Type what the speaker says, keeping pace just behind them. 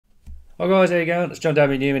Hi guys, how you going? It's John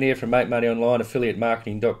W. Newman here from Make Money Online,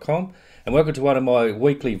 affiliatemarketing.com, and welcome to one of my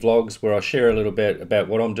weekly vlogs where I share a little bit about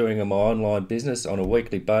what I'm doing in my online business on a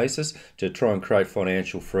weekly basis to try and create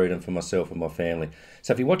financial freedom for myself and my family.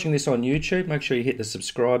 So if you're watching this on YouTube, make sure you hit the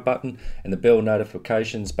subscribe button and the bell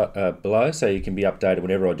notifications below so you can be updated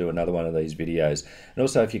whenever I do another one of these videos. And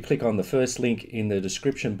also if you click on the first link in the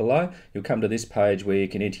description below, you'll come to this page where you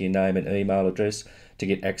can enter your name and email address to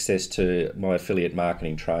get access to my affiliate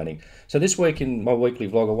marketing training. So this week in my weekly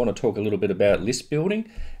vlog, I want to talk a little bit about list building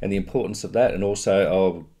and the importance of that, and also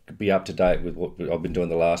I'll be up to date with what I've been doing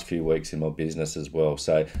the last few weeks in my business as well.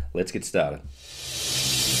 So let's get started.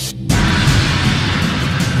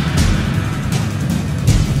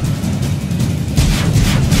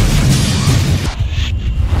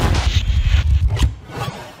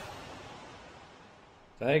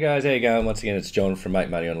 Hey guys, how you going? Once again, it's John from Make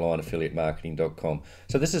Money Online, affiliatemarketing.com.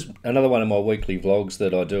 So this is another one of my weekly vlogs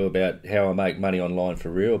that I do about how I make money online for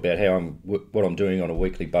real, about what I'm doing on a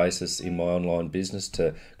weekly basis in my online business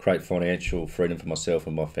to create financial freedom for myself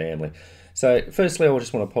and my family. So firstly, I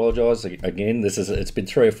just want to apologise again. It's been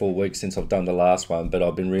 3 or 4 weeks since I've done the last one, but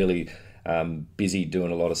I've been really busy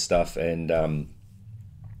doing a lot of stuff, and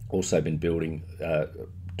also been doing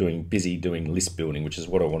list building, which is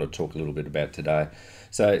what I want to talk a little bit about today.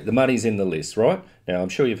 So the money's in the list, right? Now, I'm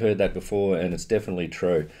sure you've heard that before, and it's definitely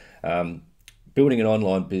true. Building an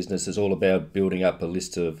online business is all about building up a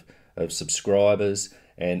list of subscribers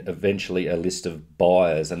and eventually a list of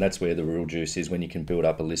buyers, and that's where the real juice is, when you can build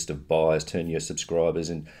up a list of buyers, turn your subscribers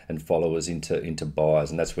and followers into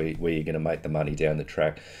buyers, and that's where you're going to make the money down the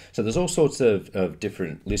track. So there's all sorts of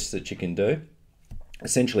different lists that you can do.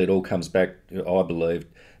 Essentially, it all comes back, I believe,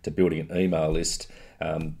 to building an email list.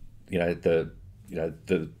 The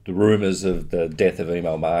rumours of the death of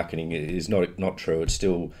email marketing is not true.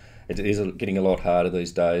 It is getting a lot harder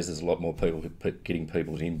these days. There's a lot more people getting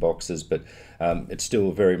people's inboxes, but it's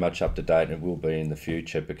still very much up to date, and it will be in the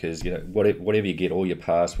future, because whatever you get, all your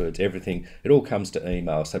passwords, everything, it all comes to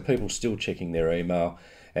email. So people still checking their email,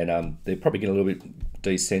 and they're probably getting a little bit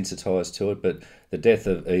desensitized to it. But the death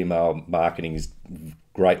of email marketing is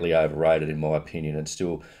greatly overrated, in my opinion, and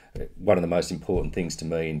still one of the most important things to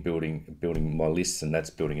me in building my lists, and that's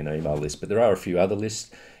building an email list. But there are a few other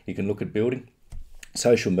lists you can look at building.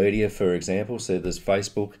 Social media, for example. So there's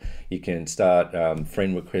Facebook. You can start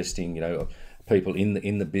friend requesting, people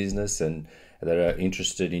in the business and that are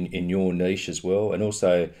interested in your niche as well. And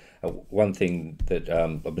also one thing that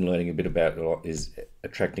I've been learning a bit about a lot is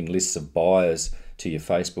attracting lists of buyers to your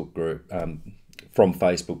Facebook group from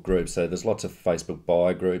Facebook groups. So there's lots of Facebook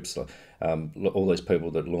buyer groups. All these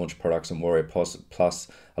people that launch products on Warrior Plus,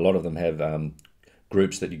 a lot of them have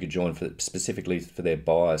groups that you could join specifically for their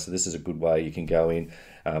buyers. So this is a good way you can go in,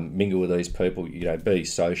 mingle with these people, be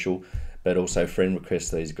social, but also friend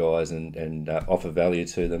request these guys and offer value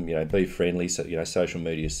to them. Be friendly. So social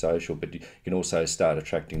media is social, but you can also start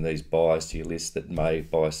attracting these buyers to your list that may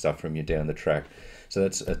buy stuff from you down the track. So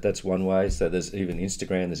that's one way. So there's even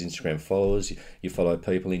Instagram. There's Instagram followers. You follow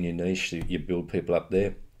people in your niche. You build people up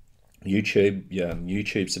there.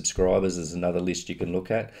 YouTube subscribers is another list you can look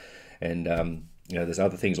at, and there's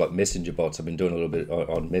other things like messenger bots. I've been doing a little bit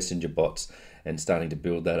on messenger bots and starting to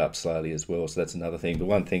build that up slowly as well. So that's another thing. But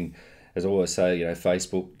one thing, as I always say,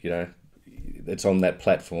 Facebook, it's on that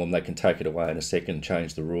platform. They can take it away in a second,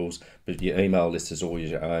 change the rules, but your email list is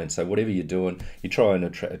always your own. So whatever you're doing, you try and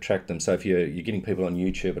attract them. So if you're getting people on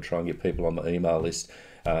YouTube, I try and get people on my email list.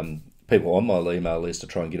 People on my email list, I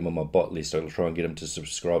try and get them on my bot list. I'll try and get them to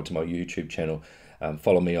subscribe to my YouTube channel.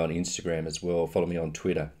 Follow me on Instagram as well. Follow me on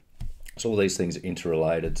Twitter. So all these things are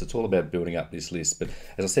interrelated. So it's all about building up this list. But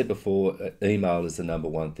as I said before, email is the number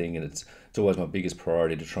one thing, and it's always my biggest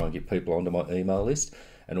priority to try and get people onto my email list,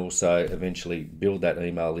 and also eventually build that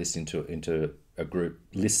email list into a group,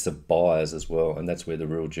 lists of buyers as well. And that's where the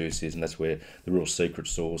real juice is, and that's where the real secret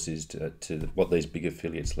sauce is to what these big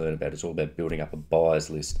affiliates learn about. It's all about building up a buyers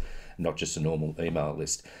list, not just a normal email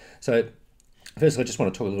list. So first, I just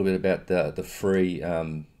want to talk a little bit about the free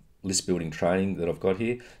list building training that I've got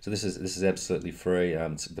here. So this is absolutely free.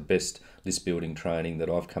 It's the best list building training that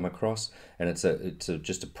I've come across, and it's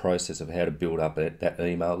just a process of how to build up that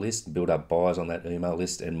email list, build up buyers on that email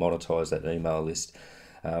list, and monetize that email list.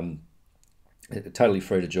 totally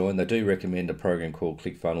free to join. They do recommend a program called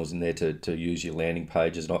ClickFunnels in there to use your landing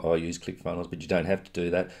pages. Not I use ClickFunnels, but you don't have to do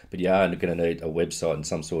that. But you are going to need a website and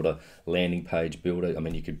some sort of landing page builder. I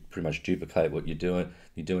mean, you could pretty much duplicate what you're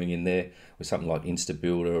doing in there with something like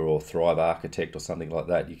InstaBuilder or Thrive Architect or something like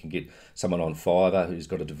that. You can get someone on Fiverr who's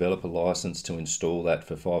got a developer license to install that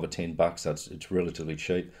for $5 or $10. So it's relatively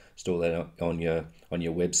cheap. Install that on your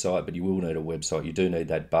website, but you will need a website. You do need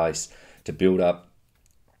that base to build up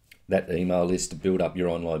that email list, to build up your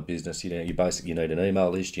online business. You basically need an email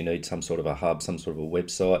list, you need some sort of a hub, some sort of a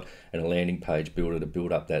website, and a landing page builder to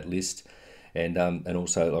build up that list. And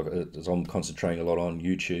also, like, as I'm concentrating a lot on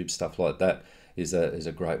YouTube, stuff like that is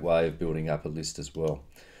a great way of building up a list as well.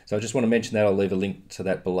 So I just want to mention that. I'll leave a link to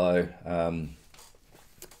that below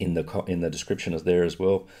in the description is there as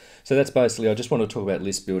well. So that's basically, I just want to talk about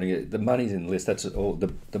list building. The money's in the list. That's all.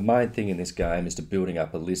 The main thing in this game is to building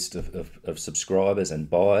up a list of subscribers and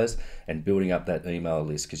buyers, and building up that email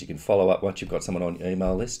list, because you can follow up once you've got someone on your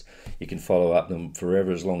email list. You can follow up them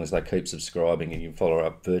forever as long as they keep subscribing, and you can follow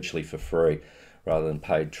up virtually for free rather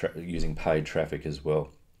than using paid traffic as well.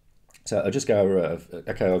 So I'll just go over.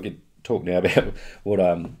 I'll talk now about what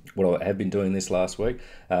I have been doing this last week.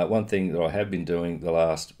 One thing that I have been doing the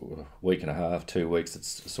last week and a half, 2 weeks,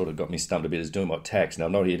 that's sort of got me stumped a bit, is doing my tax. Now,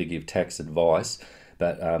 I'm not here to give tax advice,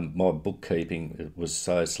 but my bookkeeping was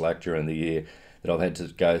so slack during the year that I've had to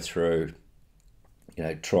go through,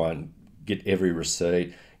 try and get every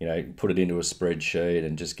receipt, put it into a spreadsheet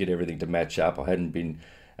and just get everything to match up. I hadn't been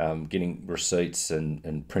getting receipts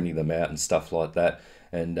and printing them out and stuff like that.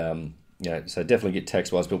 And so definitely get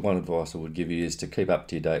tax wise, but one advice I would give you is to keep up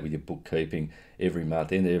to date with your bookkeeping every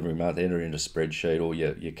month. End of every month, enter into a spreadsheet all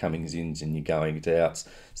your comings ins and your goings outs,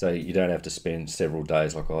 so you don't have to spend several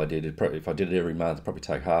days like I did. If I did it every month, it'd probably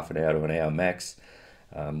take half an hour to an hour max.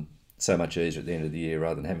 So much easier at the end of the year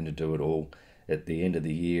rather than having to do it all at the end of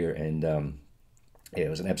the year. And it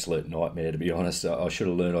was an absolute nightmare, to be honest. I should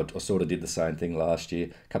have learned. I sort of did the same thing last year.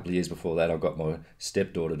 A couple of years before that, I got my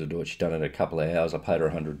stepdaughter to do it. She'd done it in a couple of hours. I paid her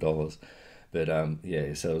 $100. But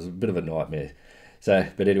so it was a bit of a nightmare. So,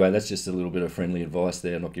 but anyway, that's just a little bit of friendly advice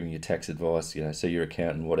there. I'm not giving you tax advice, see your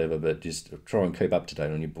accountant, whatever, but just try and keep up to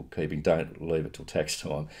date on your bookkeeping. Don't leave it till tax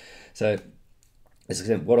time. So, as I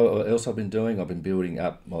said, what else I've been doing, I've been building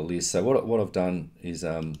up my list. So what I've done is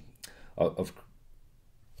I've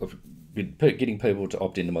been getting people to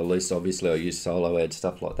opt into my list. Obviously, I use solo ads,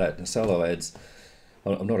 stuff like that. And solo ads,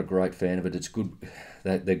 I'm not a great fan of it. It's good.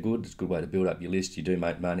 They're good. It's a good way to build up your list. You do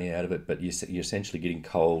make money out of it, but you're essentially getting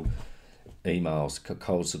cold emails,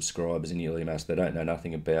 cold subscribers in your emails. They don't know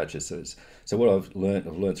nothing about you. So what I've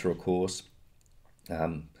learned through a course,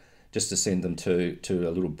 just to send them to a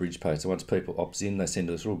little bridge page. So once people opt in, they send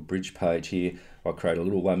this little bridge page here. I create a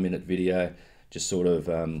little 1 minute video, just sort of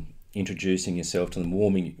introducing yourself to them,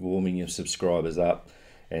 warming your subscribers up,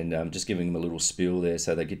 and just giving them a little spiel there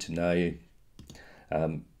so they get to know you.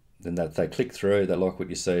 Then they click through, they like what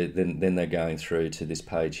you see, then they're going through to this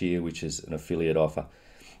page here, which is an affiliate offer.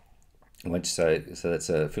 And once you say, so that's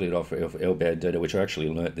an affiliate offer of Elbow Data, which I actually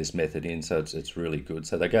learnt this method in, so it's really good.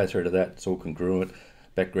 So they go through to that, it's all congruent,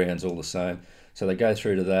 background's all the same. So they go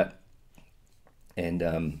through to that, and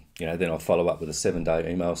then I'll follow up with a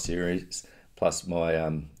 7-day email series, plus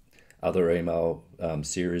my other email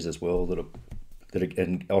series as well that are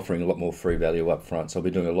and offering a lot more free value up front. So I'll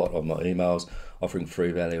be doing a lot of my emails, offering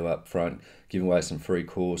free value up front, giving away some free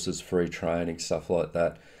courses, free training, stuff like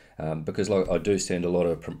that. Because I do send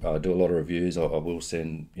I do a lot of reviews. I will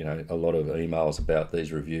send a lot of emails about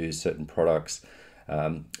these reviews, certain products.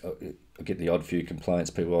 I get the odd few complaints.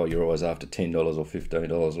 People, you're always after $10 or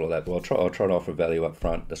 $15 or like that. Well, I'll try to offer value up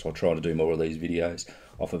front. That's why I try to do more of these videos,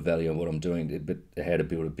 offer value on what I'm doing, but how to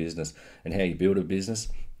build a business. And how you build a business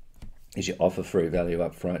is you offer free value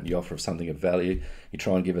up front. You offer something of value. You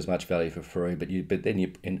try and give as much value for free, but then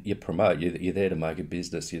you promote. You're there to make a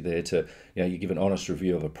business. You're there to you give an honest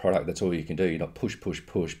review of a product. That's all you can do. You're not push,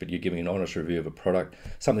 but you're giving an honest review of a product,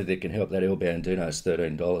 something that can help. That Elbow Dino is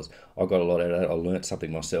 $13. I got a lot out of that. I learnt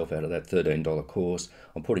something myself out of that $13 course.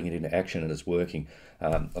 I'm putting it into action and it's working.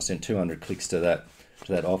 I sent 200 clicks to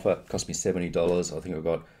that offer. It cost me $70. I think I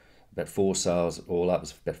got about 4 sales all up.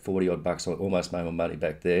 It's about 40 odd bucks. I almost made my money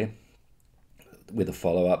back there. With the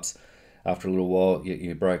follow-ups, after a little while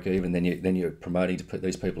you break even, then you're promoting to put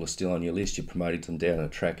these people are still on your list, you're promoting them down a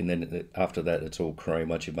track, and then after that it's all cream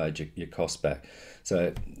once you've made your costs back.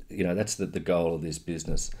 So that's the goal of this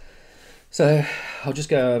business. So I'll just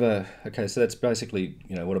go over, okay, so that's basically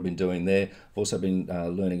what I've been doing there. I've also been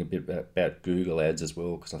learning a bit about Google Ads as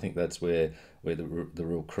well, because I think that's where the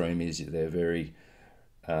real cream is. They're very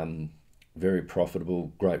very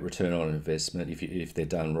profitable, great return on investment if they're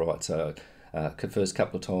done right. So first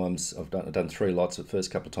couple of times I've done 3 lots. The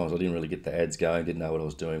first couple of times I didn't really get the ads going, didn't know what I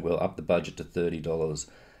was doing. Well, up the budget to $30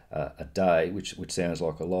 a day, which sounds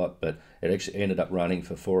like a lot, but it actually ended up running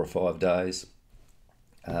for 4 or 5 days.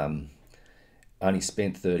 Only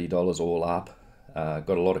spent $30 all up. Got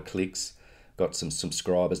a lot of clicks. Got some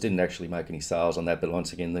subscribers. Didn't actually make any sales on that, but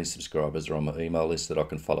once again, these subscribers are on my email list that I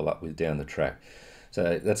can follow up with down the track.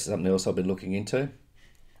 So that's something else I've been looking into.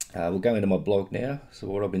 We'll go into my blog now. So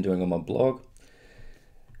what I've been doing on my blog.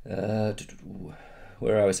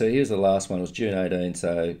 Where are we? So here's the last one. It was June 18.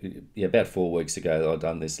 So yeah, about 4 weeks ago, I've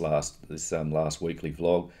done this last weekly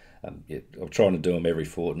vlog. I'm trying to do them every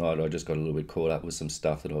fortnight. I just got a little bit caught up with some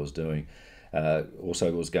stuff that I was doing.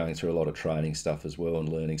 Also was going through a lot of training stuff as well and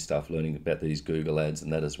learning about these Google ads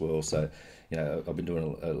and that as well. So, I've been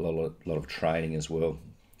doing a lot of training as well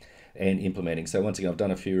and implementing. So once again, I've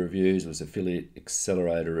done a few reviews. It was Affiliate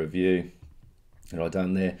Accelerator review that I've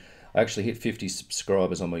done there. I actually hit 50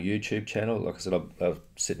 subscribers on my YouTube channel. Like I said, I've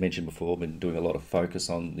mentioned before, I've been doing a lot of focus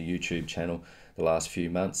on the YouTube channel the last few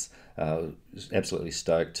months. Absolutely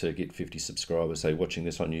stoked to get 50 subscribers. So watching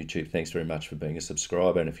this on YouTube, thanks very much for being a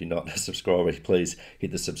subscriber. And if you're not a subscriber, please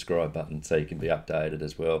hit the subscribe button so you can be updated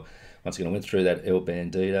as well. Once again, I went through that El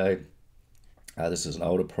Bandido. This is an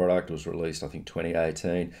older product. It was released, I think,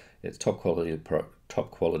 2018. It's top quality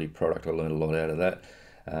product. I learned a lot out of that.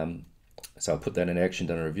 So I put that in action,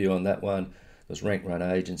 done a review on that one. There's Rank Run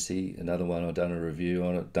Agency, another one I've done a review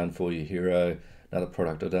on it. Done For You Hero, another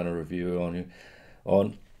product I've done a review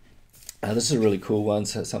on. This is a really cool one,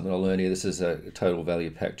 so something I learned here. This is a total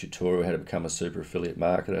value pack tutorial, how to become a super affiliate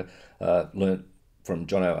marketer. Learned from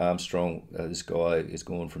Jono Armstrong. This guy is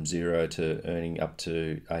gone from zero to earning up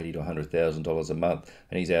to $80,000 to $100,000 a month,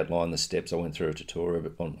 and he's outlined the steps. I went through a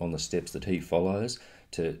tutorial on the steps that he follows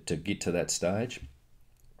to get to that stage,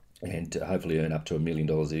 and to hopefully earn up to $1 million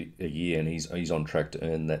a year, and he's on track to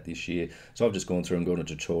earn that this year. So I've just gone through and got a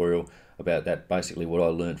tutorial about that, basically what I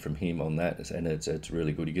learned from him on that, and it's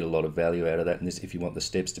really good. You get a lot of value out of that, and this, if you want the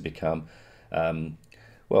steps to become,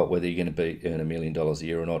 whether you're going to earn $1 million a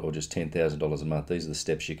year or not, or just $10,000 a month, these are the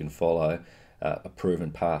steps you can follow, a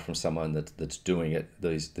proven path from someone that's doing it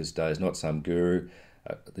these days, not some guru.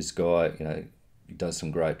 This guy, he does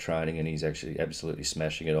some great training, and he's actually absolutely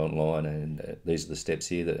smashing it online. And these are the steps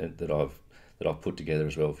here that I've put together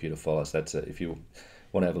as well for you to follow. So that's if you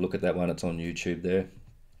want to have a look at that one, it's on YouTube there.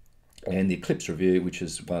 And the Eclipse review, which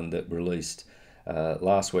is one that released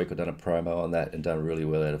last week, I've done a promo on that and done really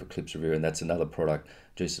well out of Eclipse review. And that's another product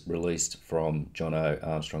just released from Jono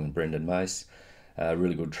Armstrong and Brendan Mace.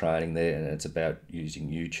 Really good training there, and it's about using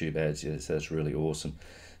YouTube ads. Yeah, so that's really awesome.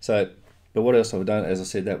 But what else have I done? As I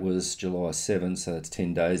said, that was July 7, so that's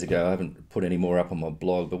 10 days ago. I haven't put any more up on my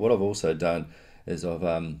blog. But what I've also done is I've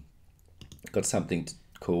got something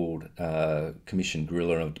called Commission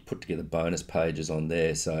Gorilla, and I've put together bonus pages on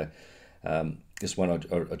there. So this one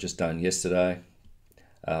I just done yesterday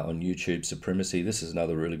on YouTube Supremacy. This is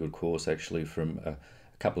another really good course, actually, from a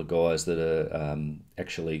couple of guys that are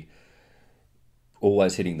actually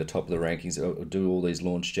always hitting the top of the rankings. I do all these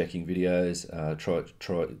launch jacking videos.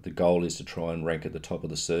 Try. The goal is to try and rank at the top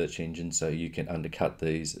of the search engine, so you can undercut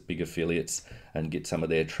these big affiliates and get some of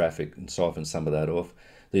their traffic and siphon some of that off.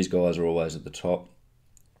 These guys are always at the top.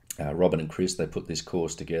 Robin and Chris, they put this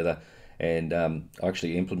course together, and I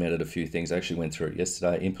actually implemented a few things. I actually went through it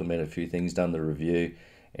yesterday, implemented a few things, done the review,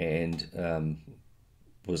 and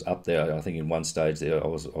was up there. I think in one stage there, I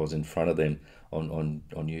was in front of them on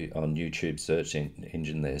YouTube search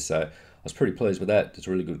engine there. So I was pretty pleased with that. It's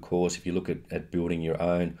a really good course if you look at building your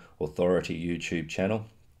own authority YouTube channel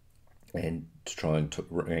and to try and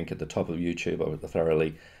rank at the top of YouTube. I would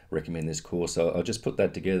thoroughly recommend this course. So I just put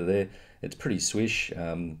that together there. It's pretty swish.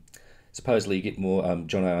 Supposedly you get more.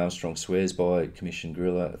 Jono Armstrong swears by Commission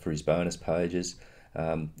Gorilla for his bonus pages.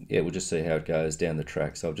 We'll just see how it goes down the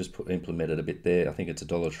track. So I've just implemented a bit there. I think it's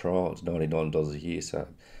 $1 trial. It's $99 a year. So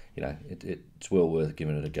it's well worth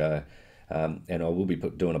giving it a go. And I will be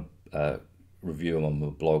doing a review on my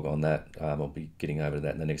blog on that. I'll be getting over to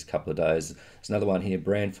that in the next couple of days. There's another one here,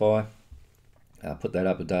 Brandfire. I put that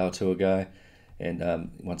up a day or two ago.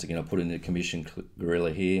 And once again, I put in the Commission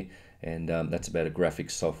Gorilla here. And that's about a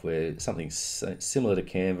graphics software, something similar to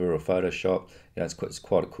Canva or Photoshop. It's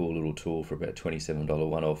quite a cool little tool for about $27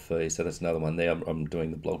 one-off fee. So that's another one there. I'm doing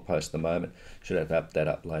the blog post at the moment. Should have that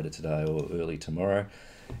up later today or early tomorrow.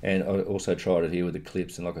 And I also tried it here with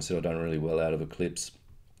Eclipse, and like I said, I've done really well out of Eclipse.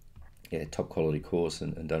 Yeah, top quality course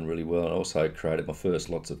and done really well. And also created my first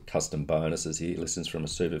lots of custom bonuses here. Listens from a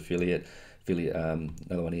super affiliate, affiliate,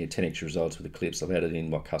 another one here, 10x results with Eclipse. I've added in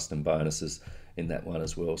my custom bonuses in that one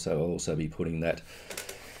as well. So I'll also be putting that.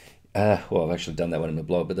 Well, I've actually done that one in the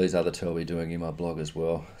blog, but these other two I'll be doing in my blog as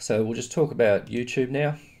well. So we'll just talk about YouTube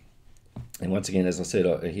now. And once again, as I said,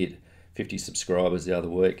 I hit 50 subscribers the other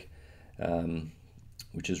week,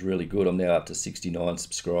 which is really good. I'm now up to 69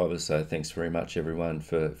 subscribers, so thanks very much everyone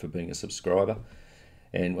for being a subscriber.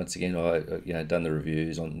 And once again, I done the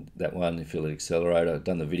reviews on that one, Affiliate Accelerator. I've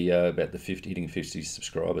done the video about the hitting 50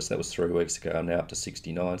 subscribers. That was 3 weeks ago. I'm now up to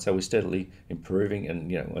 69. So we're steadily improving.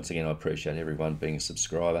 And once again, I appreciate everyone being a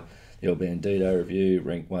subscriber. The El Bandito review,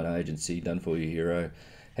 Rank 1 agency, done for you hero,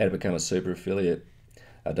 how to become a super affiliate.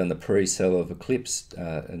 I've done the pre-sell of Eclipse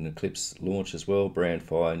and Eclipse launch as well, brand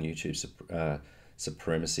fire and YouTube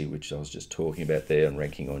supremacy, which I was just talking about there, and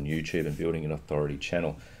ranking on YouTube and building an authority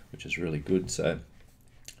channel, which is really good. So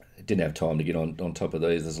didn't have time to get on top of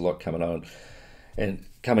these. There's a lot coming on, and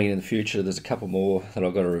coming in the future there's a couple more that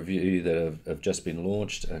I've got to review that have just been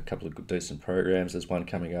launched, a couple of good decent programs. There's one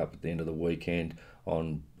coming up at the end of the weekend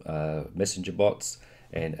on messenger bots,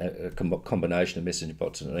 and a combination of messenger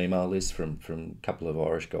bots and an email list from a couple of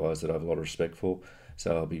Irish guys that I have a lot of respect for.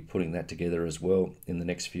 So I'll be putting that together as well in the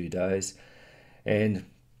next few days, and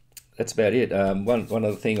that's about it. One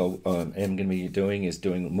other thing I am going to be doing is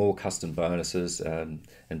doing more custom bonuses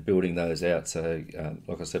and building those out. So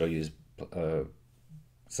like I said, I use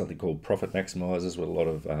something called Profit Maximizers with a lot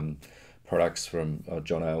of products from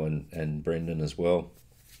Jono and Brendan as well.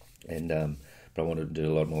 And but I wanted to do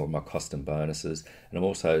a lot more of my custom bonuses, and I'm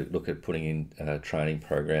also looking at putting in training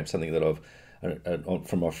programs, something that I've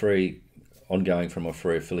from my free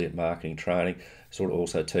affiliate marketing training. Sort of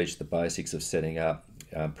also teach the basics of setting up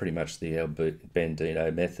pretty much the El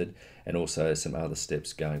Bandito method, and also some other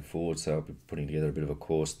steps going forward. So I'll be putting together a bit of a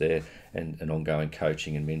course there, and an ongoing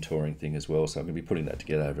coaching and mentoring thing as well. So I'm going to be putting that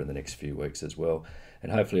together over the next few weeks as well.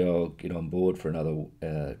 And hopefully I'll get on board for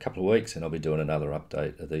another couple of weeks, and I'll be doing another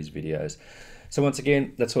update of these videos. So once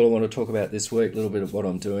again, that's all I want to talk about this week, a little bit of what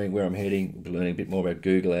I'm doing, where I'm heading, learning a bit more about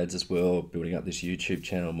Google Ads as well, building up this YouTube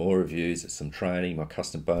channel, more reviews, some training, my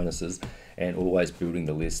custom bonuses, and always building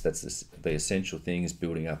the list. That's the essential thing, is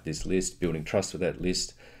building up this list, building trust with that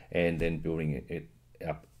list, and then building it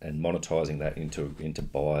up and monetizing that into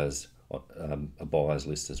buyers, a buyer's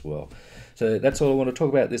list as well. So that's all I want to talk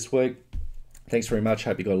about this week. Thanks very much.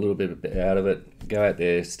 Hope you got a little bit out of it. Go out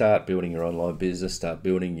there, start building your online business, start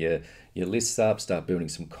building your lists up, start building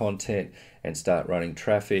some content, and start running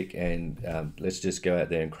traffic. And let's just go out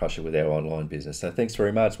there and crush it with our online business. So thanks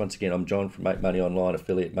very much. Once again, I'm John from MakeMoneyOnline,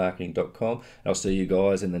 affiliatemarketing.com. And I'll see you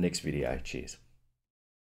guys in the next video. Cheers.